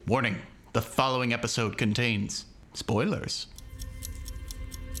Warning, the following episode contains spoilers.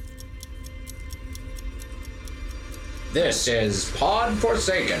 This is Pod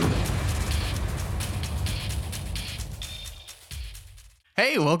Forsaken.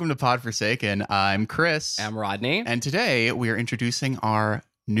 Hey, welcome to Pod Forsaken. I'm Chris. I'm Rodney. And today we are introducing our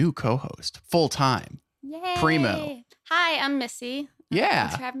new co-host, full-time, Yay! Primo. Hi, I'm Missy. Yeah.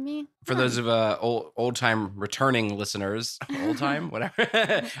 Thanks for having me. For those of old-time returning listeners, old-time,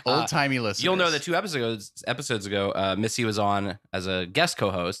 whatever. Old-timey listeners. You'll know that two episodes ago, Missy was on as a guest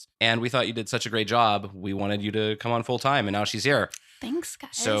co-host, and we thought you did such a great job. We wanted you to come on full-time, and now she's here. Thanks,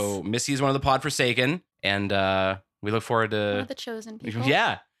 guys. So Missy is one of the Pod Forsaken, and we look forward one to... of the chosen people.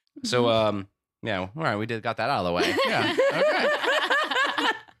 Yeah. So, yeah, all right, we got that out of the way. Yeah, okay.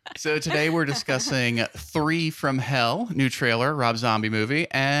 So today we're discussing Three from Hell, new trailer, Rob Zombie movie,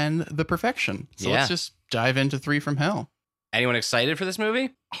 and The Perfection. So Yeah. let's just dive into Three from Hell. Anyone excited for this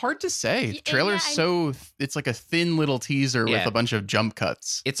movie? Hard to say. Yeah, Trailer's it's like a thin little teaser with Yeah. a bunch of jump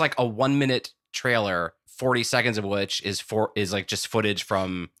cuts. It's like a 1-minute trailer, 40 seconds of which is like just footage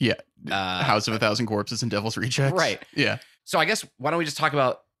from... Yeah. Uh, House of a Thousand Corpses and Devil's Rejects. Right. Yeah. So I guess why don't we just talk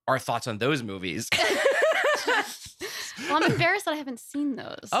about our thoughts on those movies? Well, I'm embarrassed that I haven't seen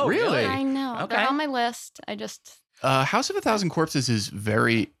those. Oh, really? I know. Okay. They're on my list. I just... House of a Thousand Corpses is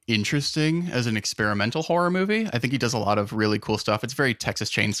very interesting as an experimental horror movie. I think he does a lot of really cool stuff. It's very Texas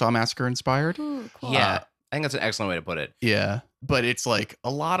Chainsaw Massacre inspired. Ooh, cool. Yeah, I think that's an excellent way to put it. Yeah. But it's like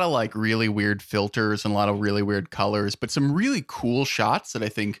a lot of like really weird filters and a lot of really weird colors, but some really cool shots that I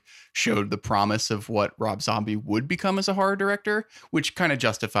think showed the promise of what Rob Zombie would become as a horror director, which kind of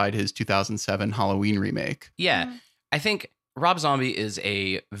justified his 2007 Halloween remake. Yeah, Mhm. I think Rob Zombie is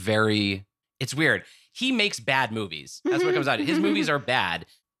it's weird. He makes bad movies. That's what it comes out to. His movies are bad,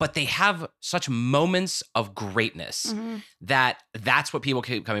 but they have such moments of greatness Mhm. that's what people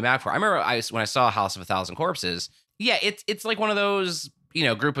keep coming back for. I remember when I saw House of a Thousand Corpses, yeah, it's like one of those,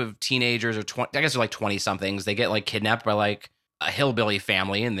 group of teenagers or 20, I guess they're like 20 somethings. They get like kidnapped by like a hillbilly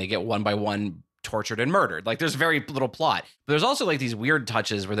family and they get one by one tortured and murdered. Like there's very little plot, but there's also like these weird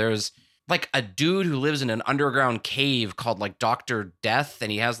touches where there's like a dude who lives in an underground cave called like Dr. Death.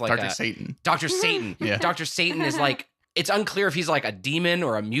 And he has like Dr. Satan. Dr. Satan. Yeah. Dr. Satan is like, it's unclear if he's like a demon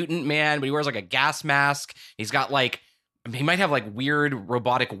or a mutant man, but he wears like a gas mask. He's got like, he might have like weird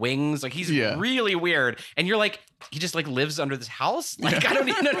robotic wings. Like he's Yeah. really weird. And you're like, he just like lives under this house. Like, I don't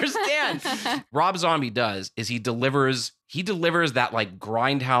even understand. Rob Zombie he delivers that like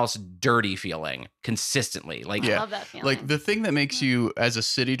grindhouse dirty feeling consistently. Like, Yeah. I love that feeling. Like the thing that makes you, as a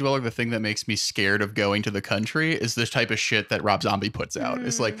city dweller, the thing that makes me scared of going to the country is this type of shit that Rob Zombie puts out.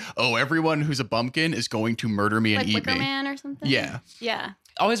 It's like, oh, everyone who's a bumpkin is going to murder me and like eat Wicker me. Man or something? Yeah. Yeah.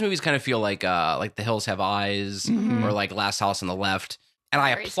 all his movies kind of feel like The Hills Have Eyes Mhm. or like Last House on the Left. And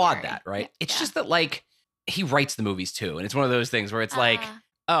I Very applaud scary. that, right? Yeah. It's Yeah. just that like he writes the movies too. And it's one of those things where it's like,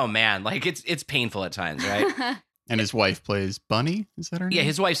 oh man, like it's painful at times, right? And his wife plays Bunny. Is that her name? Yeah,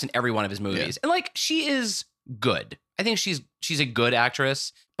 his wife's in every one of his movies. And like she is good. I think she's a good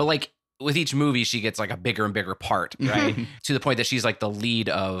actress, but like with each movie she gets like a bigger and bigger part, right? To the point that she's like the lead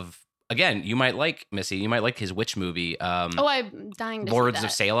of, again, you might like Missy, you might like his witch movie, Oh, I'm dying to Lords see that.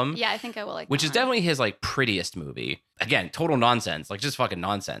 of Salem. Yeah, I think I will like Which that is one. definitely his like prettiest movie. Again, total nonsense, like just fucking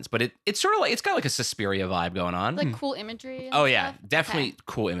nonsense. But it's sort of like, it's got like a Suspiria vibe going on. like cool imagery. And Oh yeah, stuff. definitely Okay.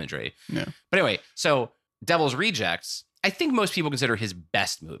 cool imagery. Yeah. But anyway, so Devil's Rejects, I think most people consider his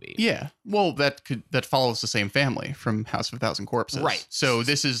best movie. Yeah. Well, that follows the same family from House of a Thousand Corpses. Right. So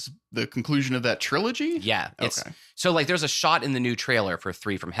this is the conclusion of that trilogy? Yeah. It's Okay. so like there's a shot in the new trailer for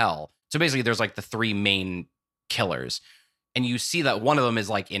Three from Hell. So basically there's like the three main killers. And you see that one of them is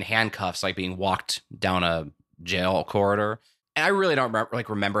like in handcuffs, like being walked down a jail corridor. And I really don't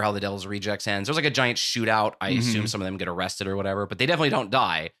remember how the Devil's Rejects ends. There's like a giant shootout. I assume some of them get arrested or whatever, but they definitely don't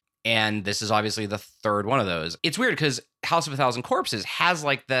die. And this is obviously the third one of those. It's weird because House of a Thousand Corpses has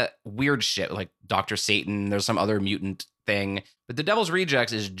like that weird shit, like Dr. Satan. There's some other mutant thing. But the Devil's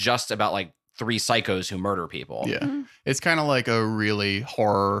Rejects is just about like three psychos who murder people. Yeah. Mhm. It's kind of like a really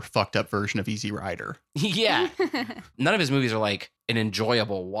horror fucked up version of Easy Rider. Yeah. None of his movies are like an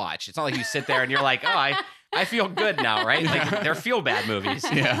enjoyable watch. It's not like you sit there and you're like, oh, I feel good now, right? Like they're feel bad movies.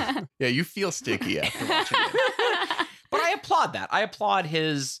 Yeah. Yeah, you feel sticky after watching it. But I applaud that. I applaud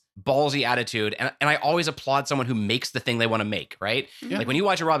his ballsy attitude. And I always applaud someone who makes the thing they want to make, right? Yeah. Like when you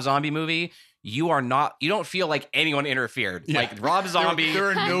watch a Rob Zombie movie, you don't feel like anyone interfered. Yeah. Like Rob Zombie, There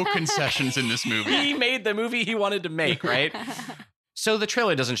are no concessions in this movie. he made the movie he wanted to make, right? So the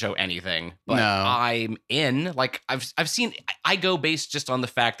trailer doesn't show anything, but No. I'm in. Like I've seen. I go based just on the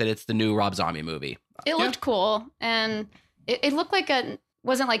fact that it's the new Rob Zombie movie. It looked cool, and it looked like a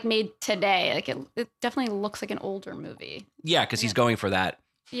wasn't like made today. Like it definitely looks like an older movie. Yeah, because he's going for that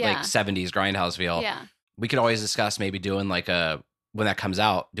Yeah. like 70s grindhouse feel. Yeah. We could always discuss maybe doing like when that comes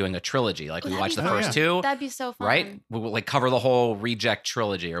out, doing a trilogy. Like we That'd watch be the fun. first Yeah. two, That'd be so fun. right? We'll like cover the whole Reject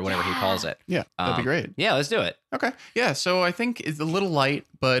trilogy or whatever he calls it. Yeah, that'd be great. Yeah, let's do it. Okay. Yeah. So I think it's a little light,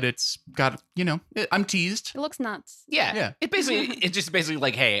 but it's got, I'm teased. It looks nuts. Yeah. Yeah. It's just basically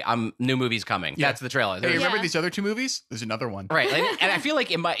like, hey, new movie's coming. Yeah. That's the trailer. Hey, There's- remember Yeah. these other 2 movies? There's another one. Right. And I feel like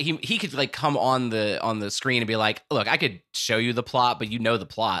he could like come on the screen and be like, look, I could show you the plot, but you know the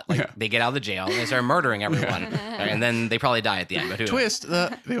plot. Like Yeah. they get out of the jail and they start murdering everyone. And then they probably die at the end. But who knows? Twist,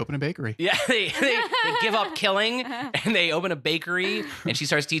 they open a bakery. Yeah, they give up killing and they open a bakery and she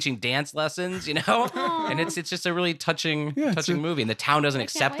starts teaching dance lessons, and it's just a really touching movie, and the town doesn't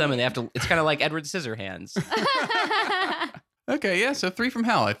accept them, and they have to. It's kind of like Edward Scissorhands. Okay, yeah. So 3 from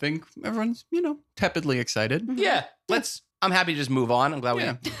Hell. I think everyone's, tepidly excited. Yeah, I'm happy to just move on. I'm glad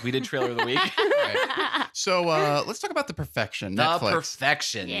Yeah. we did trailer of the week. So let's talk about The Perfection. The Netflix.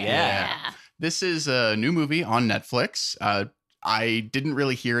 Perfection. Yeah. Yeah. This is a new movie on Netflix. I didn't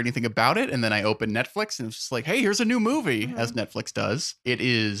really hear anything about it, and then I opened Netflix, and it's just like, hey, here's a new movie, as Netflix does. It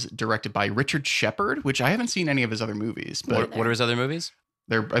is directed by Richard Shepard, which I haven't seen any of his other movies, but What are his other movies?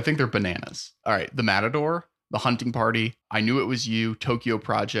 I think they're bananas. All right, The Matador, The Hunting Party, I Knew It Was You, Tokyo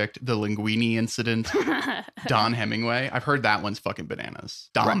Project, The Linguini Incident, Don Hemingway. I've heard that one's fucking bananas.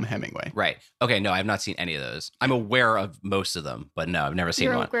 Dom Hemingway. Right. Okay. No, I've not seen any of those. I'm aware of most of them, but no, I've never seen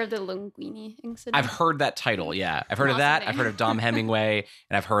You're one. aware of the Linguini incident? I've heard that title. Yeah, I've heard of Awesome that. name. I've heard of Dom Hemingway,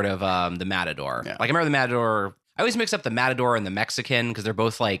 and I've heard of The Matador. Yeah. Like I remember The Matador. I always mix up The Matador and The Mexican because they're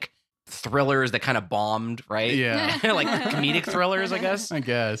both like thrillers that kind of bombed, right? Yeah, Like comedic thrillers, I guess. I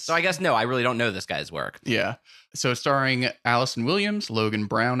guess. So I guess no, I really don't know this guy's work. Yeah. So starring Allison Williams, Logan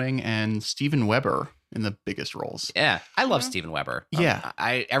Browning, and Steven Weber in the biggest roles. Yeah, I love Mhm. Steven Weber. Yeah.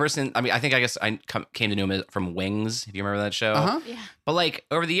 I guess I came to know him from Wings. If you remember that show. Uh-huh. Yeah. But like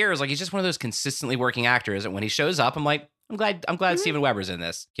over the years, like he's just one of those consistently working actors. And when he shows up, I'm like, I'm glad Steven Weber's in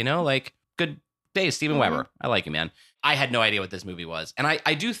this. Like good day, Steven Weber. I like you, man. I had no idea what this movie was, and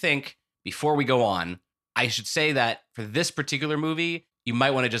I do think before we go on, I should say that for this particular movie, you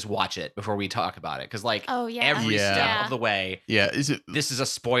might want to just watch it before we talk about it, because like Oh yeah. every Yeah. step of the way, Yeah. Is it? this is a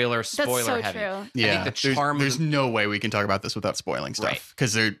spoiler That's so heavy. true. Yeah. the charm of There's the- no way we can talk about this without spoiling Right. stuff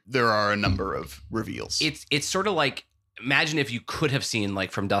because there are a number of reveals. It's sort of like, imagine if you could have seen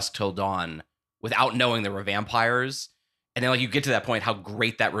like From Dusk Till Dawn without knowing there were vampires, and then like you get to that point, how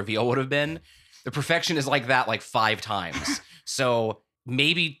great that reveal would have been. The Perfection is like that like 5 times. So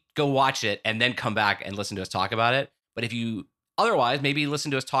maybe go watch it and then come back and listen to us talk about it. But if you otherwise, maybe listen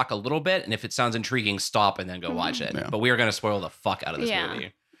to us talk a little bit, and if it sounds intriguing, stop and then go watch it. Yeah. But we are going to spoil the fuck out of this Yeah.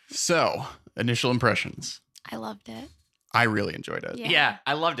 movie. So, initial impressions. I loved it. I really enjoyed it. Yeah. Yeah,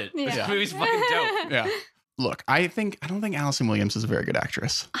 I loved it. This Yeah. movie's fucking dope. Yeah. Look, I don't think Allison Williams is a very good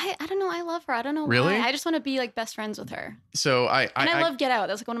actress. I don't know. I love her. I don't know Really? why. I just want to be like best friends with her. So And I love Get Out.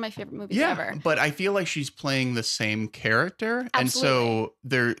 That's like one of my favorite movies yeah, ever. but I feel like she's playing the same character, and so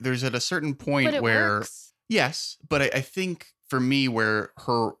there's at a certain point But it where works. yes, but I think for me where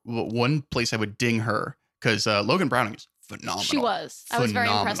one place I would ding her because Logan Browning is phenomenal. She was. I was very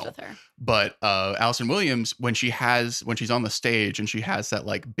impressed with Phenomenal. her. But Allison Williams, when she's on the stage and she has that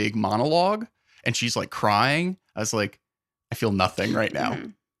like big monologue and she's like crying, I was like, I feel nothing right now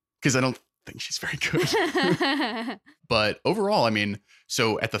Mhm. because I don't think she's very good. But overall, I mean,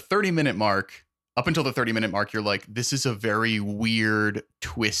 so at the 30-minute mark, up until the 30-minute mark, you're like, this is a very weird,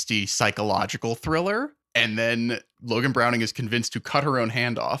 twisty psychological thriller. And then Logan Browning is convinced to cut her own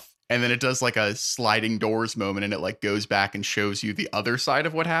hand off. And then it does like a sliding doors moment and it like goes back and shows you the other side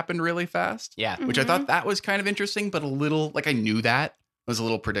of what happened really fast, Yeah. which I Mhm. thought that was kind of interesting, but a little like I knew that was a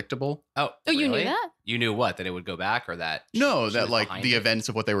little predictable. Oh, Oh, you really? knew that? You knew what? That it would go back, or that? No, she that was like behind the it? events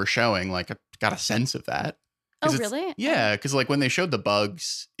of what they were showing, like I got a sense of that. 'Cause Oh, it's- really? Yeah, because like when they showed the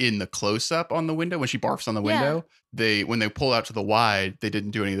bugs in the close up on the window, when she barfs on the Yeah. window, when they pull out to the wide, they didn't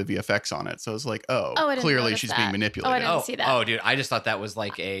do any of the VFX on it. So I was like, Oh, I didn't clearly notice she's that. being Oh, I manipulated. didn't see that. Oh, dude, I just thought that was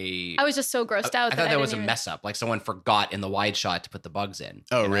like a. I was just so grossed out. I thought that was a didn't even- mess up. Like someone forgot in the wide shot to put the bugs in.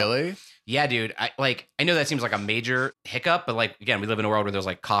 Oh, you know? really? Yeah, dude. I know that seems like a major hiccup, but like again, we live in a world where there's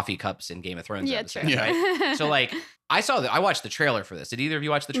like coffee cups in Game of Thrones. Yeah, episodes, true. right? So like, I watched the trailer for this. Did either of you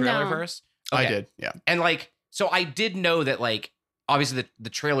watch the trailer No. first? I Okay. did. Yeah. And like, so I did know that like, obviously the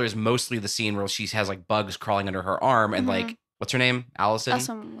trailer is mostly the scene where she has like bugs crawling under her arm, and Mhm. like, what's her name? Allison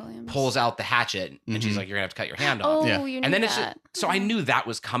Awesome Williams. pulls out the hatchet, and she's Mhm. like, "You're gonna have to cut your hand off." Oh, Yeah. you knew And then that. so I knew that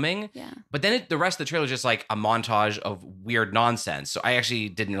was coming. Yeah. But then the rest of the trailer is just like a montage of weird nonsense. So I actually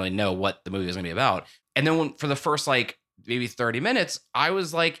didn't really know what the movie was going to be about. And then for the first like maybe 30 minutes, I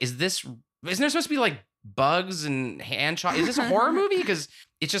was like, isn't there supposed to be like bugs and hand shot? Is this a horror movie? Because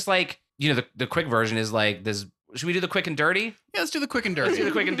it's just like, the quick version is like this. Should we do the quick and dirty? Yeah, let's do the quick and dirty. Let's do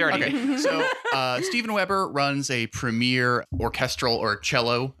the quick and dirty. Okay, so Steven Weber runs a premier orchestral or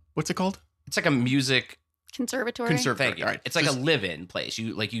cello. What's it called? It's like a music Conservatory. Thank you. All right. It's like a live-in place.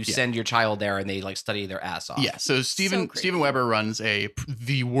 You send your child there and they like study their ass off. Yeah. So Steven crazy. Weber runs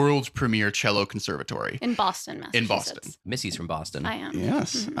the world's premier cello conservatory In Boston, Massachusetts. in Boston. Missy's from Boston. I am.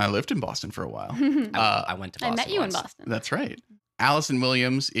 Yes, I lived in Boston for a while. I went to I Boston. met you once. in Boston. That's right. Allison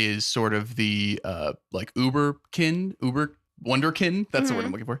Williams is sort of the like Uber wonderkin. That's the word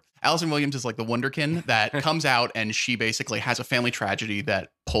I'm looking for. Allison Williams is like the wonderkin that comes out and she basically has a family tragedy that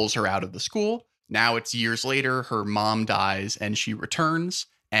pulls her out of the school. Now it's years later, her mom dies and she returns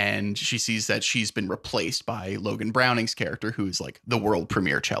and she sees that she's been replaced by Logan Browning's character, who's like the world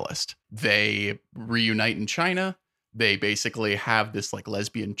premier cellist. They reunite in China. They basically have this like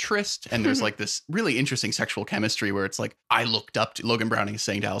lesbian tryst, and there's like this really interesting sexual chemistry where it's like, I looked up to Logan Browning is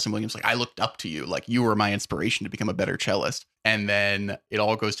saying to Allison Williams, like, I looked up to you, like you were my inspiration to become a better cellist. And then it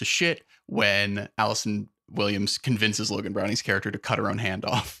all goes to shit when Allison Williams convinces Logan Browning's character to cut her own hand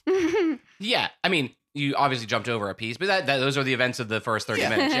off. Yeah, I mean, you obviously jumped over a piece, but those are the events of the first 30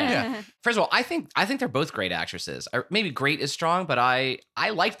 minutes. Yeah. First of all, I think they're both great actresses. Maybe great is strong, but I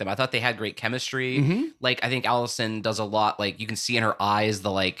liked them. I thought they had great chemistry. Mm-hmm. Like, I think Allison does a lot. Like, you can see in her eyes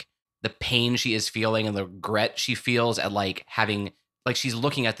the pain she is feeling and the regret she feels at like having, like, she's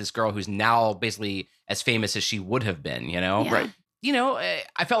looking at this girl who's now basically as famous as she would have been, Yeah. Right.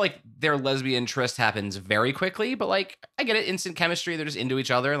 I felt like their lesbian tryst happens very quickly, but like, I get it, instant chemistry. They're just into each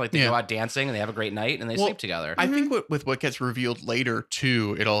other. Like, they go out dancing and they have a great night and they sleep together. I think with what gets revealed later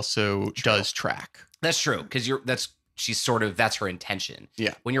too, it also does track. That's true, because that's her intention.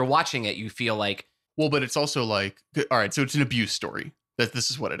 Yeah. When you're watching it, you feel like, Well, but it's also like, all right, so it's an abuse story.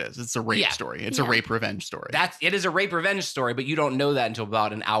 This is what it is. It's a rape story. It's a rape revenge story. it is a rape revenge story, but you don't know that until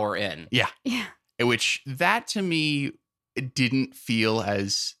about an hour in. Yeah. Yeah. Which that to me, it didn't feel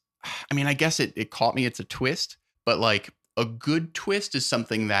as, I mean, I guess it caught me. It's a twist, but like a good twist is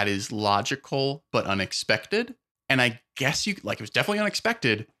something that is logical but unexpected. And I guess it was definitely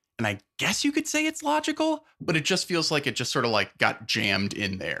unexpected. And I guess you could say it's logical, but it just feels like it just sort of like got jammed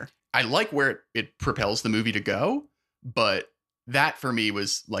in there. I like where it propels the movie to go, but that for me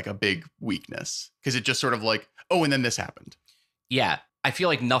was like a big weakness because it just sort of like, oh, and then this happened. Yeah. I feel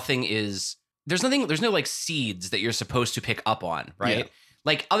like there's no like seeds that you're supposed to pick up on, right? Yeah.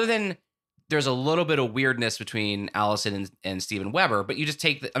 Like, other than there's a little bit of weirdness between Allison and Steven Weber, but you just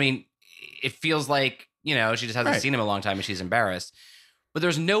it feels like, she just hasn't seen him a long time and she's embarrassed. But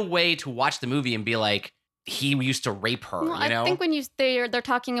there's no way to watch the movie and be like, he used to rape her, Well, I think when they're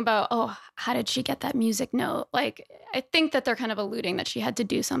talking about, oh, how did she get that music note? Like, I think that they're kind of alluding that she had to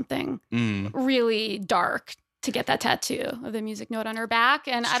do something really dark to get that tattoo of the music note on her back.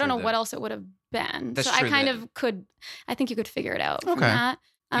 And I don't know what else it would have been. That's so true, I think you could figure it out from Okay. that.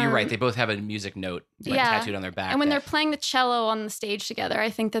 You're right. They both have a music note tattooed on their back. And when they're playing the cello on the stage together,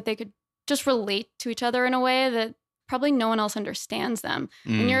 I think that they could just relate to each other in a way that probably no one else understands them.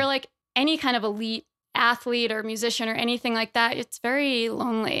 When you're like any kind of elite athlete or musician or anything like that, it's very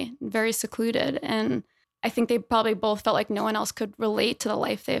lonely, very secluded. And I think they probably both felt like no one else could relate to the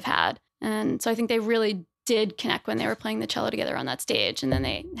life they've had. And so I think they really did connect when they were playing the cello together on that stage. And then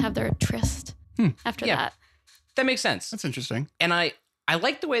they have their tryst after that. That makes sense. That's interesting. And I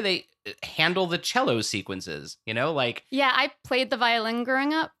like the way they handle the cello sequences, like. Yeah, I played the violin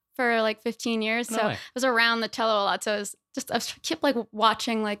growing up for like 15 years. No so way. I was around the cello a lot. So I kept like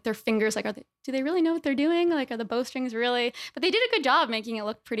watching like their fingers, like, do they really know what they're doing? Like, are the bowstrings really? But they did a good job making it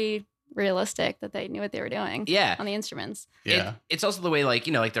look pretty realistic that they knew what they were doing on the instruments. Yeah. It's also the way, like,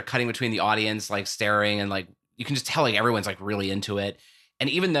 like they're cutting between the audience, like staring, and like you can just tell like everyone's like really into it. And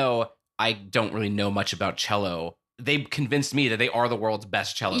even though I don't really know much about cello, they convinced me that they are the world's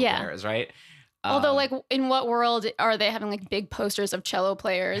best cello players, right? Although, like, in what world are they having like big posters of cello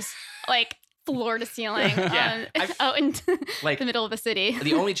players, like floor to ceiling, out in like the middle of a city?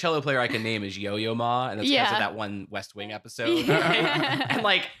 The only cello player I can name is Yo-Yo Ma, and that's because of that one West Wing episode. And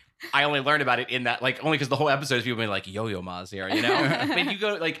like, I only learned about it in that, like, only because the whole episode is people being like, Yo-Yo Ma's here, But you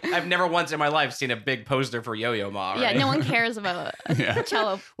go, like, I've never once in my life seen a big poster for Yo-Yo Ma, right? Yeah, no one cares about a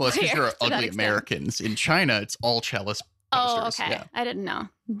cello. Well, it's because player you're to that ugly extent. Americans. In China, it's all cellist Oh, posters. okay. Yeah. I didn't know.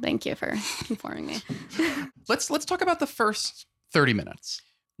 Thank you for informing me. Let's talk about the first 30 minutes.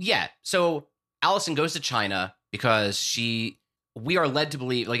 Yeah. So Allison goes to China because we are led to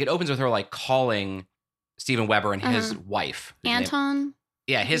believe, like, it opens with her like calling Steven Weber and his wife. whose name- Anton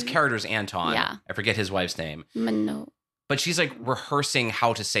his character's Anton. Yeah. I forget his wife's name. Minot. but she's like rehearsing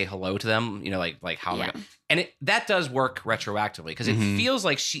how to say hello to them, like how am I Yeah. gonna- and that does work retroactively because it Mhm. feels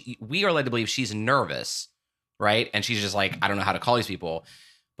like we are led to believe she's nervous, right? And she's just like, I don't know how to call these people.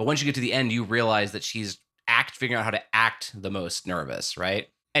 But once you get to the end, you realize that she's figuring out how to act the most nervous, right?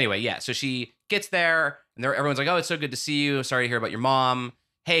 Anyway, yeah. So she gets there, and everyone's like, "Oh, it's so good to see you. Sorry to hear about your mom.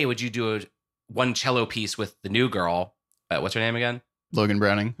 Hey, would you do one cello piece with the new girl? What's her name again? Logan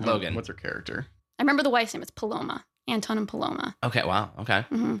Browning. Logan. What's her character? I remember the wife's name is Paloma. Anton and Paloma. Okay, wow. Okay.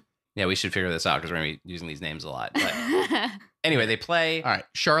 hmm Yeah, we should figure this out because we're going to be using these names a lot. But anyway, they play. All right.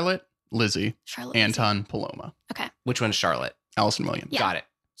 Charlotte, Lizzie, Charlotte. Anton, Paloma, Which one's Charlotte? Allison Williams. Yeah. Got it.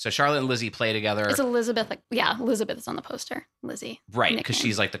 So Charlotte and Lizzie play together. It's Elizabeth. Elizabeth is on the poster. Lizzie. Right, because nickname.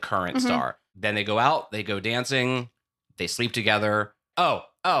 she's like the current Mhm. star. Then they go out, they go dancing, they sleep together. Oh,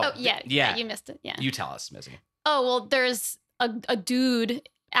 Oh, yeah. yeah. You missed it. Yeah. You tell us, Missy. Oh, well, there's a dude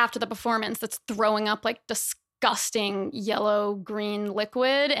after the performance that's throwing up like disgusting yellow green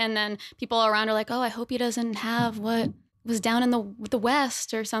liquid. And then people around are like, oh, I hope he doesn't have what was down in the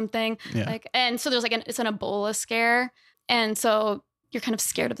West or something. Yeah. Like, and so there's it's an Ebola scare. And so you're kind of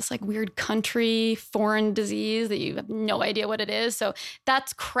scared of this like weird country foreign disease that you have no idea what it is. So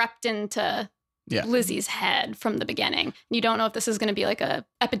that's crept into Yeah. Lizzie's head from the beginning. You don't know if this is going to be like a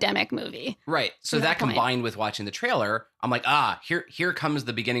epidemic movie. Right. So To that that point. combined with watching the trailer, I'm like, here comes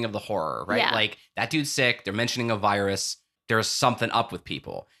the beginning of the horror, right? Yeah. Like that dude's sick. They're mentioning a virus. There's something up with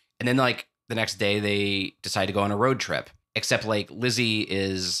people. And then like the next day they decide to go on a road trip. Except like Lizzie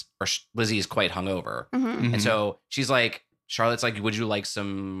is quite hungover. Mhm. Mhm. And so she's like, Charlotte's like, would you like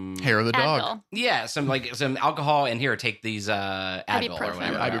some Hair of the dog. Advil. Yeah, some alcohol, and here, take these Advil or Ibuprofen.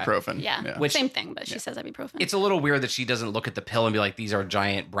 whatever. Ibuprofen. Yeah. Which- Same thing, but she Yeah. says ibuprofen. It's a little weird that she doesn't look at the pill and be like, these are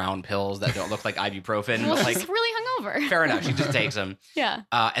giant brown pills that don't look like ibuprofen. well, But she's like, really hungover. fair enough. She just takes them. Yeah.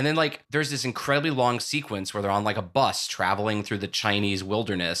 And then like, there's this incredibly long sequence where they're on like a bus traveling through the Chinese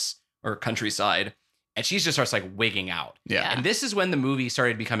wilderness or countryside, and she just starts like wigging out. Yeah. Yeah. And this is when the movie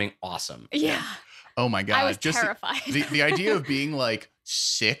started becoming awesome. Yeah. Oh my God. I was Just terrified. the idea of being like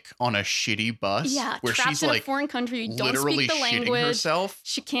sick on a shitty bus yeah. where Trapped she's in like a foreign country. You don't literally speak the shitting language. herself.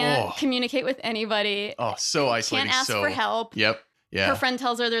 She can't Oh. communicate with anybody. Oh, so isolating. Can't ask so for help. Yep. Yeah. Her friend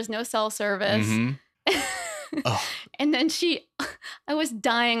tells her there's no cell service. Mhm. Oh. And then I was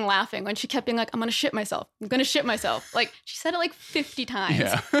dying laughing when she kept being like, I'm going to shit myself. I'm going to shit myself. Like she said it like 50 times.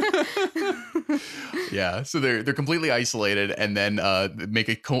 Yeah. Yeah. So they're completely isolated and then make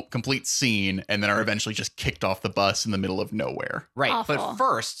a complete scene and then are eventually just kicked off the bus in the middle of nowhere. Right. Awful. But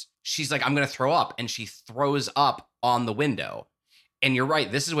first, she's like, I'm going to throw up. And she throws up on the window. And you're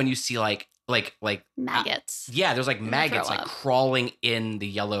right. This is when you see like Maggots. yeah, there's like And maggots throw like up. crawling in the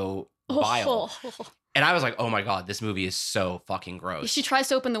yellow vial. And I was like, oh my God, this movie is so fucking gross. She tries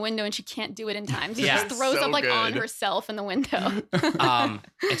to open the window and she can't do it in time. So Yeah. she just throws So up like on good. herself in the window. And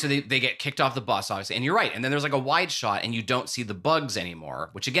so they get kicked off the bus, obviously. And you're right. And then there's like a wide shot and you don't see the bugs anymore,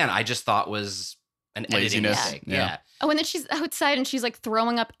 which again, I just thought was an editing Laziness. mistake. Yeah. Yeah. Oh, and then she's outside and she's like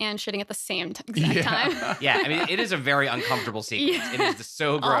throwing up and shitting at the same exact time. Yeah. I mean, it is a very uncomfortable sequence. Yeah. It is just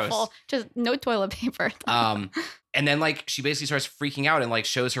so gross. Awful. Just no toilet paper. And then like she basically starts freaking out and like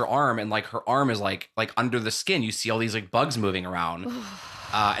shows her arm, and like her arm is like under the skin. You see all these like bugs moving around.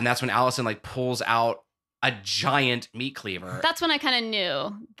 And that's when Allison like pulls out a giant meat cleaver. That's when I kind of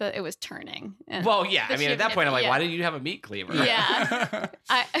knew that it was turning. And Well, yeah. I that mean, she at that had- point, I'm like, yeah. why did you have a meat cleaver? Yeah.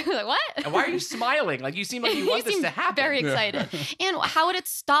 I was like, what? And why are you smiling? Like you seem like you want this seemed to happen. very excited. And how would it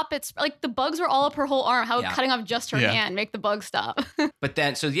stop? It's like the bugs were all up her whole arm. How would Yeah. cutting off just her Yeah. hand make the bugs stop? But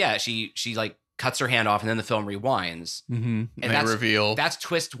then, so yeah, she like cuts her hand off, and then the film rewinds. Mm-hmm. And they that's- reveal. That's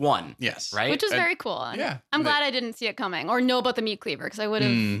twist one, Yes. right? Which is And- very cool. And yeah. I'm And glad I didn't see it coming or know about the meat cleaver because I would have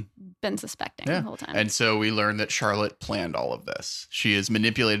Mm. been suspecting Yeah. the whole time. And so we learn that Charlotte planned all of this. She has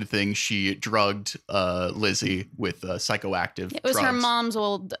manipulated things. She drugged Lizzie with psychoactive it was her drugs, mom's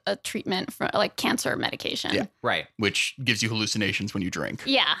old treatment for like cancer medication. Yeah. right. which gives you hallucinations when you drink.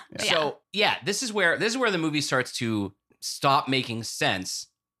 Yeah. Yeah. So yeah, this is where the movie starts to stop making sense,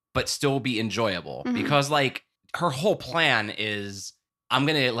 but still be enjoyable Mhm. because like her whole plan is, I'm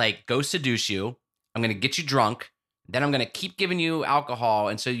gonna like go seduce you, I'm gonna get you drunk, then I'm gonna keep giving you alcohol,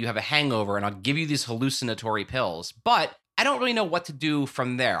 and so you have a hangover, and I'll give you these hallucinatory pills, but I don't really know what to do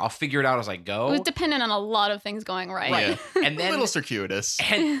from there. I'll figure it out as I go. It was dependent on a lot of things going right. Right. And a then little circuitous.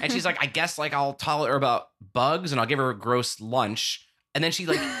 and she's like, I guess like I'll tell her about bugs and I'll give her a gross lunch. And then she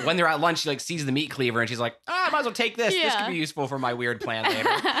like, when they're at lunch, she like sees the meat cleaver and she's like, I might as well take this. This could be useful for my weird plan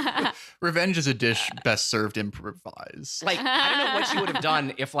later. Revenge is a dish best served improvised. Like, I don't know what she would have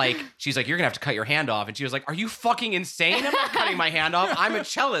done if like, she's like, you're gonna have to cut your hand off. And she was like, are you fucking insane? I'm not cutting my hand off. I'm a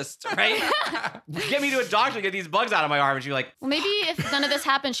cellist, right? Get me to a doctor to get these bugs out of my arm. And she's like, Well, maybe if none of this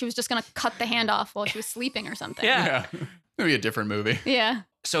happened, she was just going to cut the hand off while she was sleeping or something. yeah. Maybe a different movie. Yeah.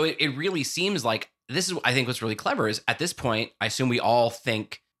 So it really seems like this is, I think what's really clever is at this point, I assume we all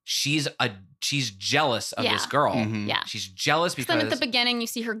think she's jealous of this girl. Mhm. Yeah. She's jealous Then because at the beginning, you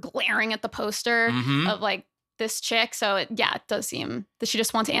see her glaring at the poster Mhm. of like this chick. So it does seem that she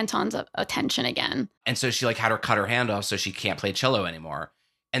just wants Anton's attention again. And so she like had her cut her hand off so she can't play cello anymore.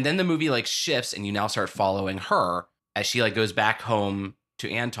 And then the movie like shifts and you now start following her as she like goes back home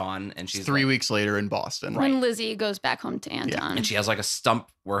to Anton and she's 3 like, weeks later in Boston. Right. When Lizzie goes back home to Anton. and she has like a stump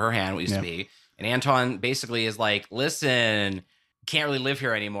where her hand used to be. And Anton basically is like, listen, you can't really live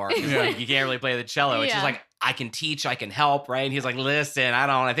here anymore. He's like, you can't really play the cello. And she's Yeah. like, I can teach, I can help, right? And he's like, listen,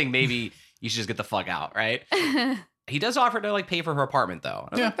 I think maybe you should just get the fuck out, right? He does offer to like pay for her apartment though.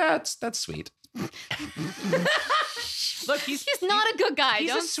 And I was like, that's sweet. Look, he's not a good guy. He's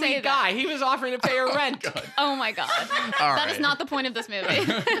Don't a say sweet that. guy. He was offering to pay her rent. Oh my God. All That right. is not the point of this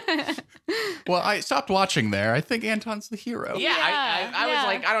movie. Well, I stopped watching there. I think Anton's the hero. Yeah, I was Yeah.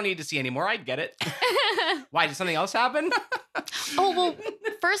 like, I don't need to see anymore. I get it. Why, did something else happen? Oh, well,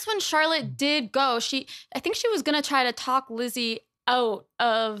 first when Charlotte did go, I think she was going to try to talk Lizzie out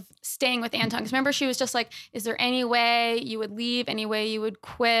of staying with Anton. Because remember, she was just like, is there any way you would leave? Any way you would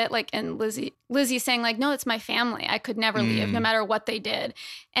quit? Like, and Lizzie's saying like, no, it's my family. I could never leave no matter what they did.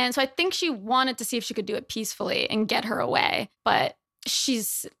 And so I think she wanted to see if she could do it peacefully and get her away. But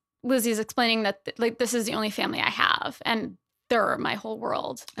Lizzie's explaining that like, this is the only family I have. And they're my whole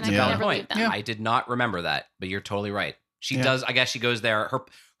world. And I Yeah. can Valid never point. leave them. Yeah. I did not remember that, but you're totally right. She Yeah. does. I guess she goes there.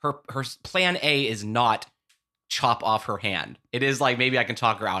 Her plan A is not chop off her hand. It is like, maybe I can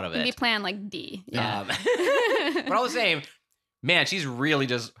talk her out of Maybe it. plan like D. Yeah. But all the same, man, she's really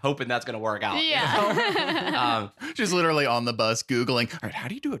just hoping that's going to work out. you Yeah. know? She's literally on the bus Googling, all right, how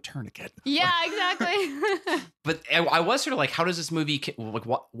do you do a tourniquet? Yeah, exactly. But I was sort of like, how does this movie, like,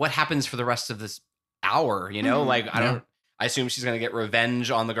 what happens for the rest of this hour? You know, Mhm. like, I assume she's going to get revenge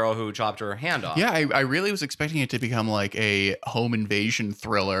on the girl who chopped her hand off. Yeah, I really was expecting it to become like a home invasion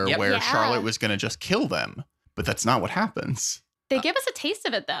thriller Yep. where Yeah. Charlotte was going to just kill them. But that's not what happens. They give us a taste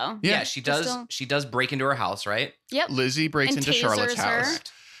of it though. Yeah, she does. Still- She does break into her house, right? Yep. Lizzie breaks And into Charlotte's tasers her. house.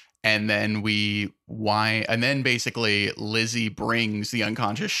 And then and then basically Lizzie brings the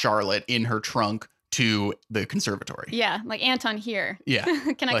unconscious Charlotte in her trunk to the conservatory. Yeah, like Anton here. Yeah.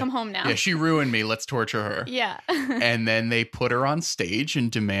 Can I Like, come home now? Yeah, she ruined me. Let's torture her. Yeah. And then they put her on stage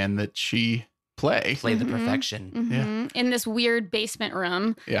and demand that she play. Play the Mhm. perfection. Mhm. In this weird basement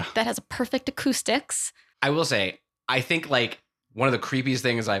room Yeah. that has perfect acoustics. I will say, I think like one of the creepiest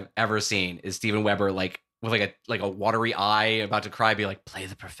things I've ever seen is Steven Weber like with like a watery eye about to cry, be like, play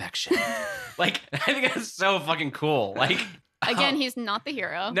the perfection. Like, I think that's so fucking cool. Like, Again, he's not the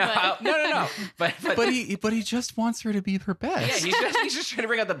hero. no, but- no. But But he just wants her to be her yeah, best. he's just trying to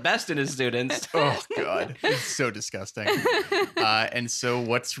bring out the best in his students. Oh God, it's so disgusting. And so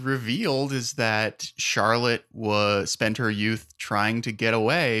what's revealed is that Charlotte spent her youth trying to get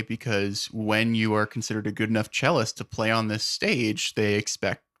away because when you are considered a good enough cellist to play on this stage, they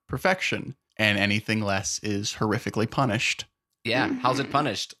expect perfection, and anything less is horrifically punished Yeah, how's it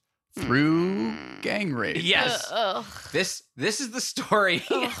punished? through gang rape. Yes, Ugh. this is the story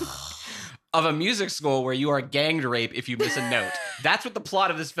of a music school where you are ganged rape if you miss a note. That's what the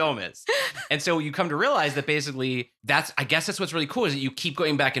plot of this film is. And so you come to realize that basically I guess that's what's really cool is that you keep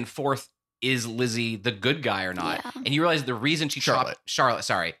going back and forth. Is Lizzie the good guy or not? Yeah. And you realize the reason she Charlotte.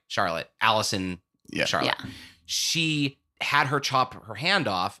 Charlotte, Allison, Yeah. Charlotte. Yeah. She had her chop her hand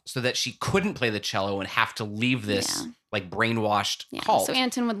off so that she couldn't play the cello and have to leave this Yeah. like brainwashed Yeah. cult. So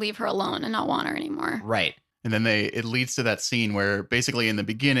Anton would leave her alone and not want her anymore. Right. And then it leads to that scene where basically in the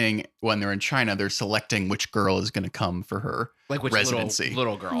beginning, when they're in China, they're selecting which girl is going to come for her. Like which Residency.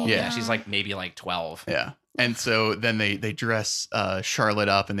 little girl. Yeah. Yeah. She's like maybe like 12. Yeah. And so then they dress Charlotte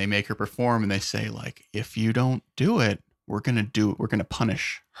up and they make her perform and they say like, if you don't do it, we're going to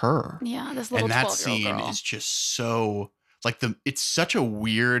punish her. Yeah, this little And that 12-year-old scene girl. is just so like it's such a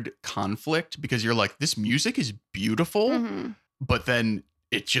weird conflict because you're like, this music is beautiful, Mhm. but then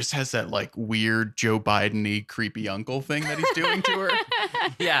it just has that like weird Joe Biden-y creepy uncle thing that he's doing to her.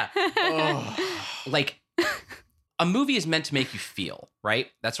 Yeah. Oh. Like a movie is meant to make you feel,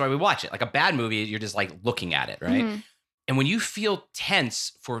 right? That's why we watch it. Like a bad movie, you're just like looking at it, right? Mhm. And when you feel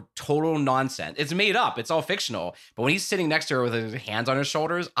tense for total nonsense, it's made up, it's all fictional. But when he's sitting next to her with his hands on his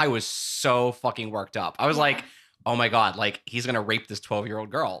shoulders, I was so fucking worked up. I was like, oh my God, like he's gonna rape this 12-year-old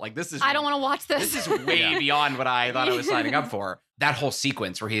girl. Like this is I don't want to watch this. This is way beyond what I thought I was signing up for. That whole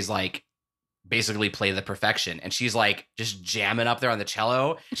sequence where he's like basically play the perfection and she's like just jamming up there on the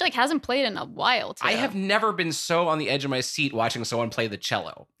cello. She like hasn't played in a while too. I have never been so on the edge of my seat watching someone play the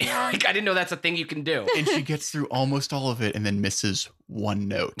cello. Like I didn't know that's a thing you can do. And she gets through almost all of it and then misses one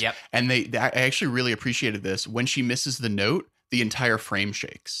note. Yep. And I actually really appreciated this. When she misses the note, the entire frame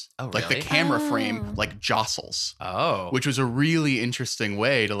shakes. Oh, Like the really? camera Oh. frame like jostles. Oh. Which was a really interesting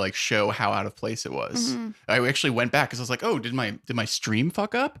way to like show how out of place it was. Mhm. I actually went back because I was like, oh, did my stream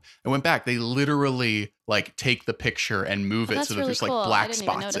fuck up? I went back. They literally like take the picture and move Oh, it that's so that really there's cool. like I black didn't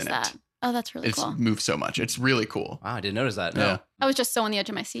even spots notice in that. it. Oh, that's really It's cool. moved so much. It's really cool. Wow, I didn't notice that. No. Yeah. I was just so on the edge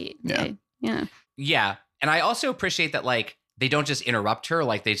of my seat. Yeah. Yeah. Yeah. And I also appreciate that like they don't just interrupt her,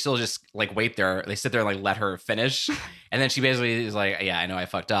 like they still just like wait there. They sit there and like let her finish. And then she basically is like, yeah, I know I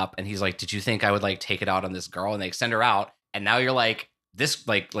fucked up. And he's like, did you think I would like take it out on this girl? And they send her out. And now you're like, this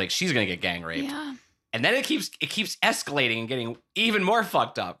like she's gonna get gang raped. Yeah. And then it keeps escalating and getting even more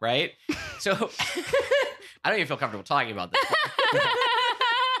fucked up, right? So I don't even feel comfortable talking about this.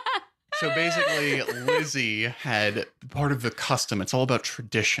 So basically, Lizzie had part of the custom. It's all about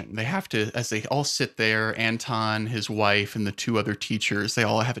tradition. They have to, as they all sit there, Anton, his wife, and the two other teachers, they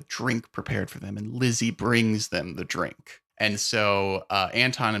all have a drink prepared for them. And Lizzie brings them the drink. And so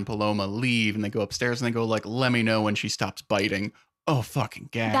Anton and Paloma leave and they go upstairs and they go like, let me know when she stops biting. Oh, fucking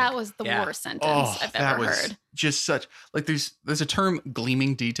gag. That was the Yeah. worst sentence I've that ever was heard. just such like there's a term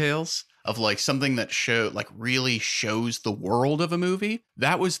gleaming details of like something that really shows the world of a movie.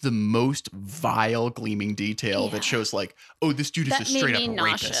 That was the most vile gleaming detail Yeah. that shows like, oh, this dude is That a straight made me up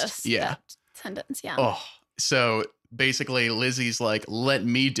nauseous. rapist. Yeah. That sentence. Yeah. Oh, so basically Lizzie's like, let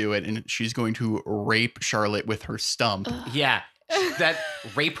me do it, and she's going to rape Charlotte with her stump. Ugh. Yeah. That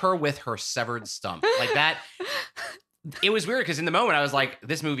rape her with her severed stump. Like that. It was weird because in the moment I was like,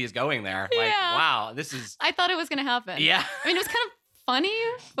 this movie is going there. Like, Yeah. wow, this is. I thought it was gonna happen. Yeah. I mean, it was kind of funny,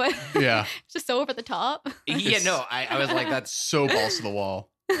 but Yeah. just so over the top. Yeah, no, I was like, that's. So balls to the wall,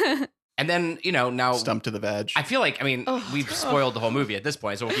 And then, now stump to the veg. I feel like, Ugh. we've spoiled the whole movie at this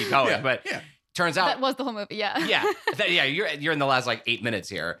point, so we'll keep going. Yeah, But yeah. turns That out, was the whole movie. Yeah. yeah, you're in the last like 8 minutes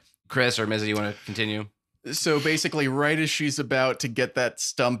here. Chris or Mizzy, you want to continue? So basically, right as she's about to get that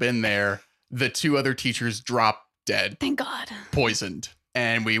stump in there, the two other teachers drop dead, Thank God. poisoned.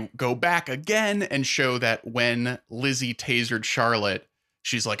 And we go back again and show that when Lizzie tasered Charlotte,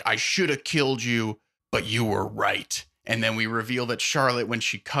 she's like, I should have killed you, but you were right. And then we reveal that Charlotte, when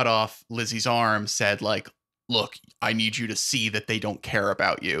she cut off Lizzie's arm, said like, look, I need you to see that they don't care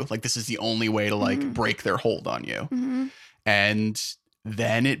about you. Like, this is the only way to like Mhm. break their hold on you. hmm And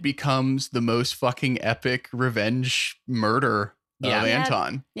then it becomes the most fucking epic revenge murder Yeah. of Yeah.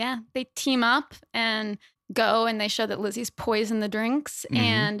 Anton. Yeah. They team up and go, and they show that Lizzie's poisoned the drinks, Mhm.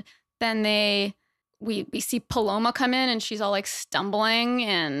 and then we see Paloma come in, and she's all like stumbling,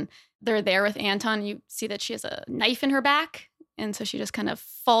 and they're there with Anton. You see that she has a knife in her back, and so she just kind of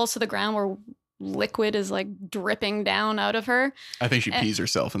falls to the ground where liquid is like dripping down out of her. I think she Eh. pees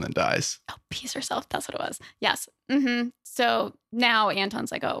herself and then dies. Oh, pees herself. That's what it was. Yes. So now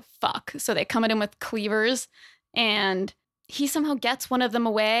Anton's like, oh, fuck. So they come at him with cleavers, and he somehow gets one of them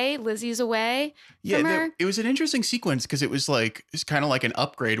away. Lizzie's away. Yeah, from her. it was an interesting sequence because it's kind of like an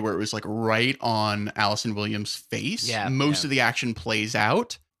upgrade where it was like right on Allison Williams' face. Yeah, Most yeah. of the action plays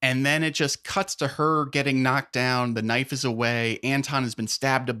out. And then it just cuts to her getting knocked down. The knife is away. Anton has been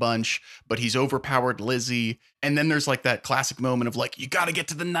stabbed a bunch, but he's overpowered Lizzie. And then there's like that classic moment of like, you got to get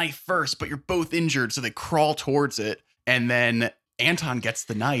to the knife first, but you're both injured. So they crawl towards it. And then Anton gets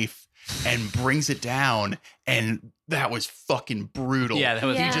the knife and brings it down. And that was fucking brutal. Yeah, that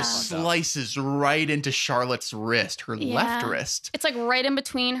was Yeah. He just fucked up. slices right into Charlotte's wrist, her left Yeah. wrist. It's like right in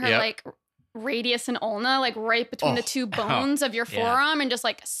between her Yep. like radius and ulna, like right between the Oh. two bones of your Yeah. forearm, and just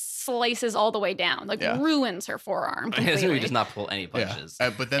like slices all the way down, like Yeah. ruins her forearm This completely. movie does not pull any punches.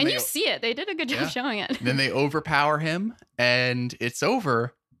 But then And they, you see it. They did a good job Yeah. showing it. then they overpower him and it's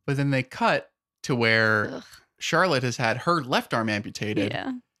over. But then they cut to where Ugh. Charlotte has had her left arm amputated.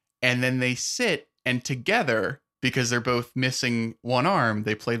 Yeah. And then they sit and together, because they're both missing one arm,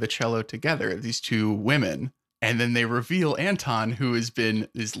 they play the cello together, these two women. And then they reveal Anton, who has been,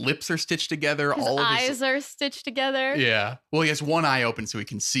 his lips are stitched together. His all of eyes his, are stitched together. yeah. Well, he has one eye open so he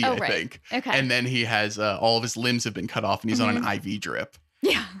can see, Oh, I right. think. Okay. And then he has all of his limbs have been cut off and he's on Mm-hmm. an IV drip,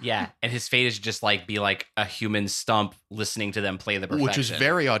 yeah. Yeah, and his fate is just like be like a human stump listening to them play the perfection. which is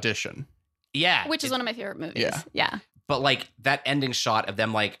very Audition. yeah, Which is one of my favorite movies. Yeah. Yeah. But like that ending shot of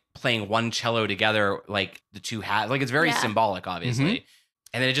them like playing one cello together, like the two hats, like it's very Yeah. symbolic, obviously.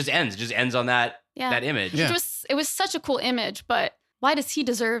 And then it just ends. It just ends on that image. Yeah. It was such a cool image, but why does he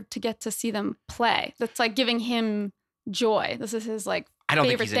deserve to get to see them play? That's like giving him joy. This is his like I don't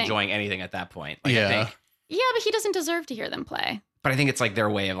think favorite he's thing. enjoying anything at that point. Like, Yeah. I think, Yeah, but he doesn't deserve to hear them play. but I think it's like their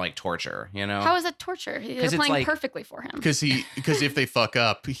way of like torture, you know? How is that torture? They're it's playing like- perfectly for him. Because if they fuck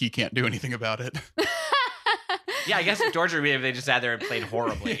up, he can't do anything about it. Yeah, I guess the torture would be if they just sat there and played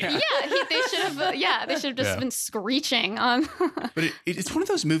horribly. Yeah. they should have. They should have just Yeah. been screeching on. But it's one of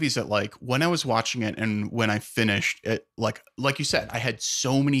those movies that, like, when I was watching it and when I finished it, like you said, I had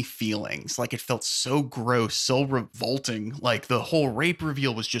so many feelings. Like, it felt so gross, so revolting. Like, the whole rape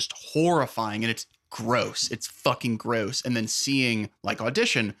reveal was just horrifying, and it's gross. It's fucking gross. And then seeing, like,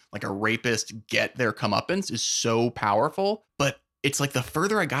 Audition, like a rapist get their comeuppance is so powerful. But it's like the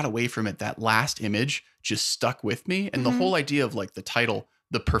further I got away from it, that last image just stuck with me. And the Mhm. whole idea of like the title,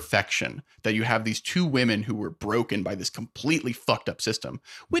 The Perfection, that you have these two women who were broken by this completely fucked up system,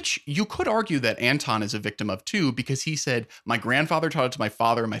 which you could argue that Anton is a victim of too, because he said, my grandfather taught it to my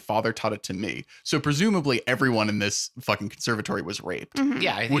father and my father taught it to me. So presumably everyone in this fucking conservatory was raped. Mhm.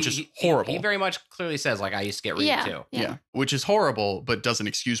 Yeah, I think Which is horrible. He very much clearly says, like, I used to get raped Yeah. too. Yeah. Which is horrible, but doesn't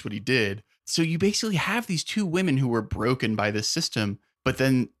excuse what he did. So you basically have these two women who were broken by this system, but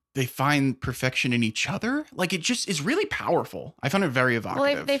then they find perfection in each other. Like, it just is really powerful. I found it very Well,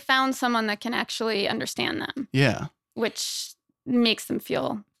 evocative. they found someone that can actually understand them, Yeah. which makes them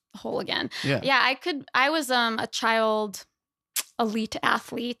feel whole again. Yeah. Yeah, I was a child elite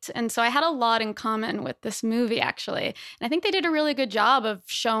athlete, and so I had a lot in common with this movie actually. And I think they did a really good job of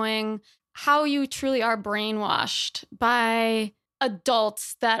showing how you truly are brainwashed by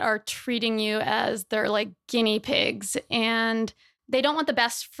adults that are treating you as their like guinea pigs, and they don't want the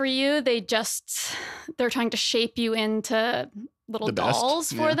best for you. They're trying to shape you into little The best,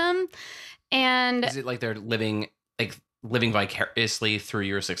 dolls for yeah. them. And Is it like they're living vicariously through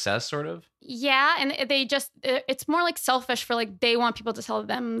your success, sort of? yeah, and it's more like selfish for like they want people to tell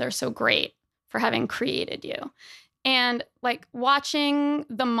them they're so great for having created you. And like watching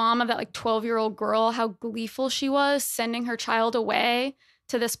the mom of that like 12-year-old girl, how gleeful she was sending her child away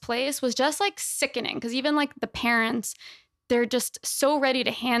to this place was just like sickening. Because even like the parents, they're just so ready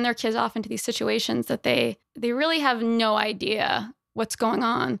to hand their kids off into these situations that they really have no idea what's going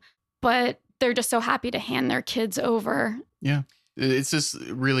on, but they're just so happy to hand their kids over. It's this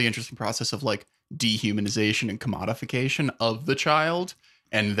really interesting process of like dehumanization and commodification of the child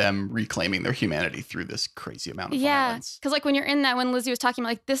and them reclaiming their humanity through this crazy amount of violence. Because like when you're in that, when Lizzie was talking about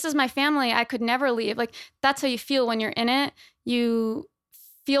like, this is my family, I could never leave. Like that's how you feel when you're in it. You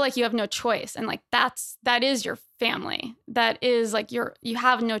feel like you have no choice. And like, that is your family. That is like you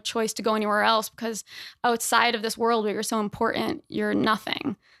have no choice to go anywhere else because outside of this world where you're so important, you're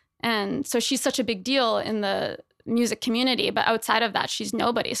nothing. And so she's such a big deal in the music community, but outside of that, she's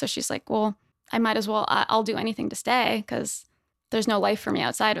nobody. So she's like, well, I might as well, I'll do anything to stay because there's no life for me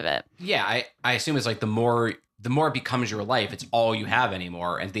outside of it. Yeah, I assume it's like the more it becomes your life, it's all you have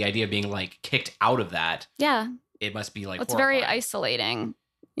anymore. And the idea of being like kicked out of that, Yeah. it must be like It's very horrifying. isolating.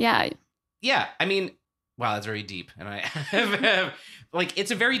 Yeah. Yeah, I mean, wow, that's very deep. And I like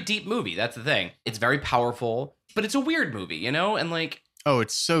it's a very deep movie. That's the thing. It's very powerful, but it's a weird movie, you know? And like Oh,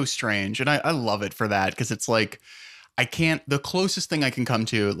 it's so strange. And I love it for that because it's like, the closest thing I can come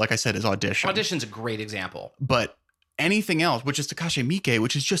to, like I said, is Audition. Audition's a great example. But anything else, which is Takashi Miike,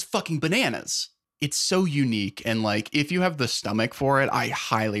 which is just fucking bananas. It's so unique. And like, if you have the stomach for it, I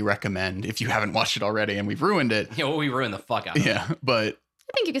highly recommend if you haven't watched it already and we've ruined it. You know, we ruined the fuck out of it. Yeah. But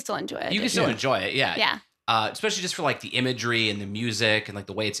I think you can still enjoy it. You can still enjoy it, yeah. Yeah. Especially just for like the imagery and the music and like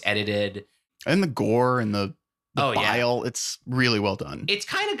the way it's edited. and the gore and the Oh, yeah. bile, it's really well done. It's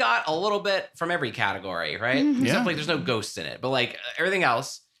kind of got a little bit from every category, right? Mhm. Except Yeah. like there's no ghosts in it, but like everything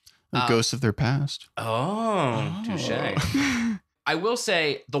else. The ghosts of their past. Oh, touche. I will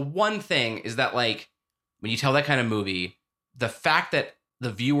say the one thing is that like when you tell that kind of movie, the fact that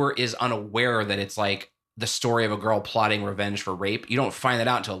the viewer is unaware that it's like the story of a girl plotting revenge for rape, you don't find that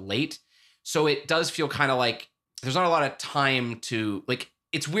out until late. So it does feel kind of like there's not a lot of time to like,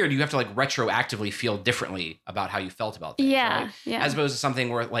 it's weird. You have to like retroactively feel differently about how you felt about things. Yeah. Right? Yeah. As opposed to something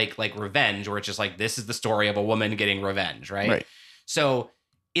where like revenge, where it's just like, this is the story of a woman getting revenge. Right. So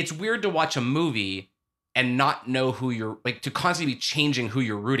it's weird to watch a movie and not know who you're like, to constantly be changing who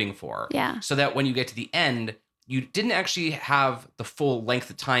you're rooting for. Yeah. So that when you get to the end, you didn't actually have the full length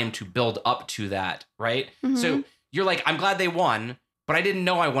of time to build up to that. Right. Mhm. So you're like, I'm glad they won, but but I didn't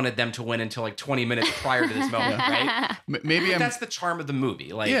know I wanted them to win until like 20 minutes prior to this moment, right? Maybe That's the charm of the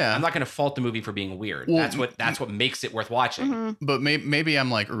movie. Like, Yeah. I'm not going to fault the movie for being weird. Well, that's what makes it worth watching. Mhm. but maybe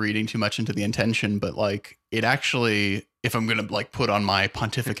I'm like reading too much into the intention, but like it actually, if I'm gonna like put on my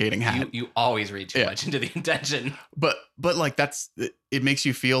pontificating hat, You always read too Yeah. much into the intention. but like it makes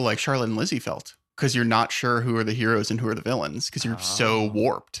you feel like Charlotte and Lizzie felt, because you're not sure who are the heroes and who are the villains, because you're so Oh.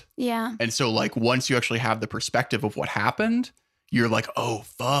 warped. Yeah. And so like once you actually have the perspective of what happened, you're like, oh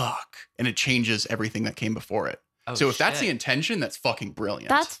fuck, and it changes everything that came before it. Oh, So if that's the shit. intention, that's fucking brilliant.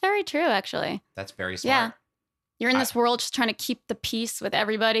 That's very true, actually. That's very Yeah. smart. You're in this world just trying to keep the peace with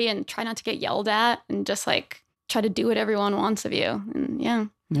everybody and try not to get yelled at and just like try to do what everyone wants of you. And yeah.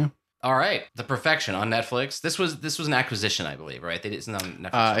 All right, The Perfection on Netflix. This was an acquisition, I believe, right? It's not on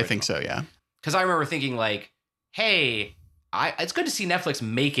Netflix. I think so, yeah. Because I remember thinking like, hey, it's good to see Netflix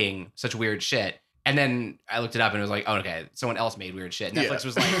making such weird shit. And then I looked it up and it was like, oh, okay, someone else made weird shit. Yeah. Netflix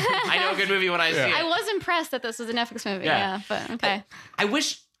was like, I know a good movie when I see Yeah. it. I was impressed that this was a Netflix movie. Yeah. Yeah. But okay. I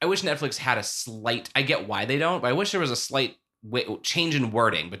wish Netflix had a slight. I get why they don't, but I wish there was a slight change in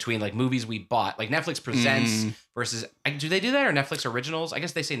wording between like movies we bought, like Netflix Presents versus. Do they do that or Netflix Originals? I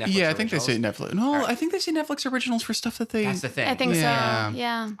guess they say Netflix. Yeah, I think they say Originals. Netflix. No, Alright. I think they say Netflix originals for stuff that they. That's the thing. I think Yeah. so.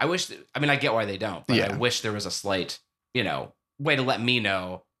 Yeah. I wish. I mean, I get why they don't, but I Yeah. wish there was a slight, way to let me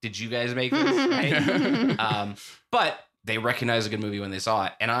know. Did you guys make this? Right? But they recognized a good movie when they saw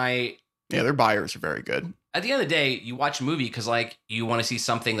it, and Yeah, their buyers are very good. at the end of the day, you watch a movie because like you want to see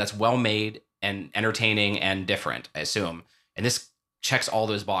something that's well made and entertaining and different, I assume. And this checks all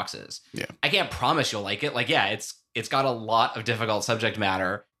those boxes. Yeah. I can't promise you'll like it. Like, yeah, it's got a lot of difficult subject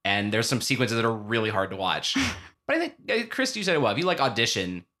matter, and there's some sequences that are really hard to watch. But I think Chris, you said it well. If you like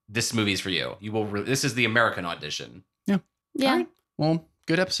Audition, this movie's for you. You will. This is the American Audition. Yeah. Alright. Well,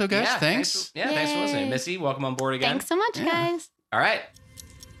 good episode, guys. Yeah, Thanks. Thanks for listening, Yay. Missy. Welcome on board again. Thanks so much, Yeah. guys. All right.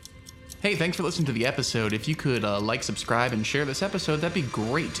 Hey, thanks for listening to the episode. If you could like, subscribe, and share this episode, that'd be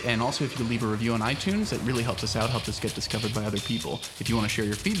great. And also, if you could leave a review on iTunes, that really helps us out, helps us get discovered by other people. If you want to share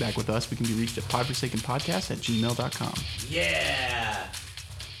your feedback with us, we can be reached at podforsakenpodcast@gmail.com. Yeah.